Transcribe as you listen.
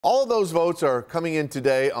All of those votes are coming in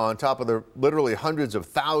today on top of the literally hundreds of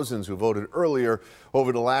thousands who voted earlier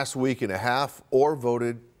over the last week and a half or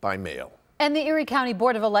voted by mail. And the Erie County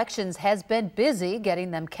Board of Elections has been busy getting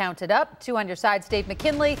them counted up. 2 on your side's Dave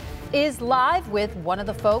McKinley is live with one of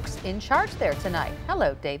the folks in charge there tonight.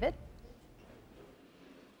 Hello, David.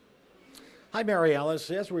 Hi, Mary Alice.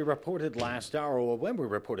 As we reported last hour, or when we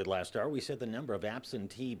reported last hour, we said the number of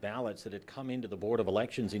absentee ballots that had come into the Board of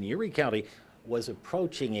Elections in Erie County was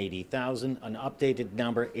approaching 80,000. An updated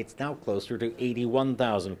number, it's now closer to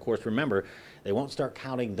 81,000. Of course, remember, they won't start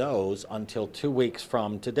counting those until 2 weeks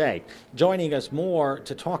from today. Joining us more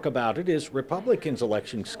to talk about it is Republicans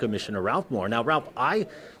Elections Commissioner Ralph Moore. Now, Ralph, I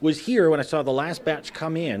was here when I saw the last batch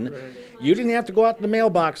come in. You didn't have to go out in the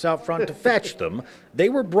mailbox out front to fetch them. They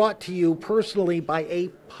were brought to you personally by a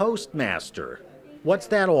postmaster. What's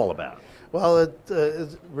that all about? Well,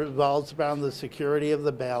 it revolves around the security of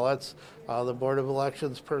the ballots. The Board of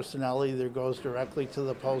Elections personnel either goes directly to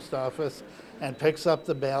the post office and picks up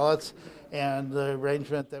the ballots. And the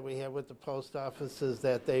arrangement that we have with the post office is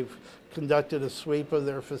that they've conducted a sweep of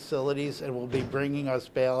their facilities and will be bringing us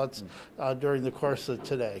ballots during the course of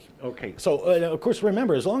today. Okay, so of course,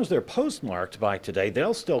 remember, as long as they're postmarked by today,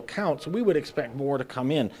 they'll still count, so we would expect more to come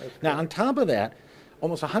in. Now, on top of that,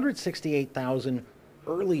 almost 168,000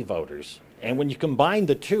 early voters. And when you combine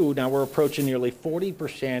the two, now we're approaching nearly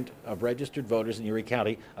 40% of registered voters in Erie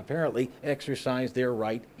County apparently exercised their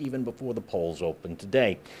right even before the polls opened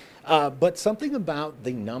today. But something about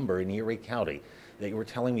the number in Erie County that you were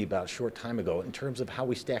telling me about a short time ago in terms of how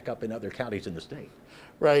we stack up in other counties in the state.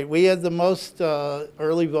 Right. We had the most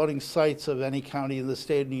early voting sites of any county in the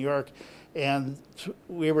state of New York, and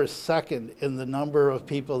we were second in the number of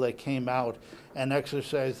people that came out and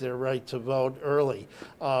exercised their right to vote early.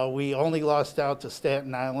 We only lost out to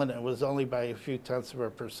Staten Island, and it was only by a few tenths of a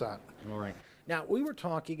percent. All right. Now, we were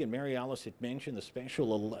talking, and Mary Alice had mentioned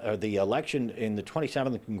the election in the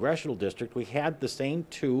 27th Congressional District. We had the same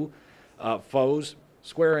two foes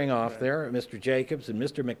squaring off there, Mr. Jacobs and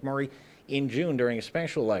Mr. McMurray, in June during a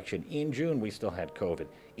special election. In June, we still had COVID.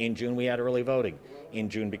 In June, we had early voting. In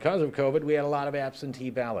June, because of COVID, we had a lot of absentee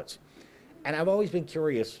ballots. And I've always been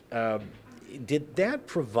curious, did that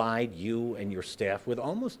provide you and your staff with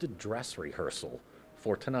almost a dress rehearsal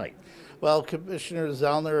for tonight? Well, Commissioner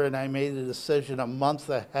Zellner and I made a decision a month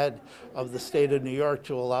ahead of the state of New York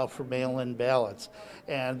to allow for mail-in ballots.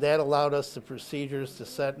 And that allowed us the procedures to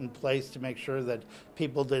set in place to make sure that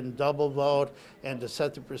people didn't double vote and to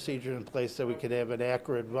set the procedure in place so we could have an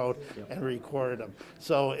accurate vote and record them.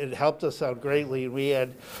 So it helped us out greatly. We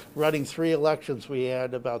had, running 3 elections, we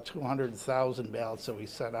had about 200,000 ballots that we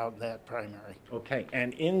sent out in that primary. Okay,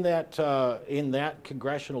 and in that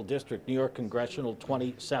congressional district, New York Congressional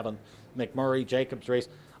 27th, McMurray Jacobs race,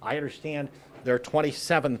 I understand there are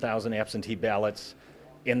 27,000 absentee ballots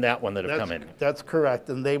in that one that have come in. That's correct,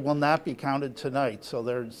 and they will not be counted tonight, so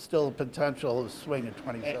there's still a potential of swing at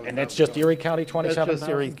 27,000. And that's just Erie County, 27,000? That's just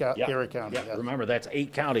Erie County, Yeah. yes. Remember, that's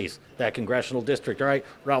 8 counties, that congressional district. All right,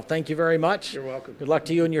 Ralph, thank you very much. You're welcome. Good luck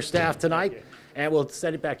to you and your staff tonight. And we'll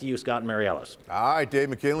send it back to you, Scott and Mary Alice. All right, Dave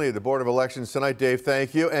McKinley at the Board of Elections tonight. Dave,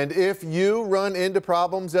 thank you. And if you run into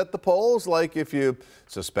problems at the polls, like if you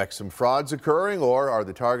suspect some frauds occurring or are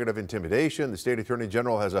the target of intimidation, the State Attorney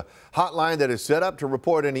General has a hotline that is set up to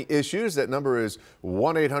report any issues. That number is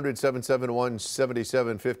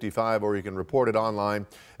 1-800-771-7755, or you can report it online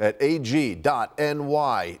at ag.ny.gov.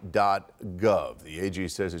 The AG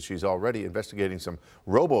says that she's already investigating some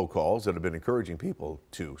robocalls that have been encouraging people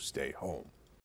to stay home.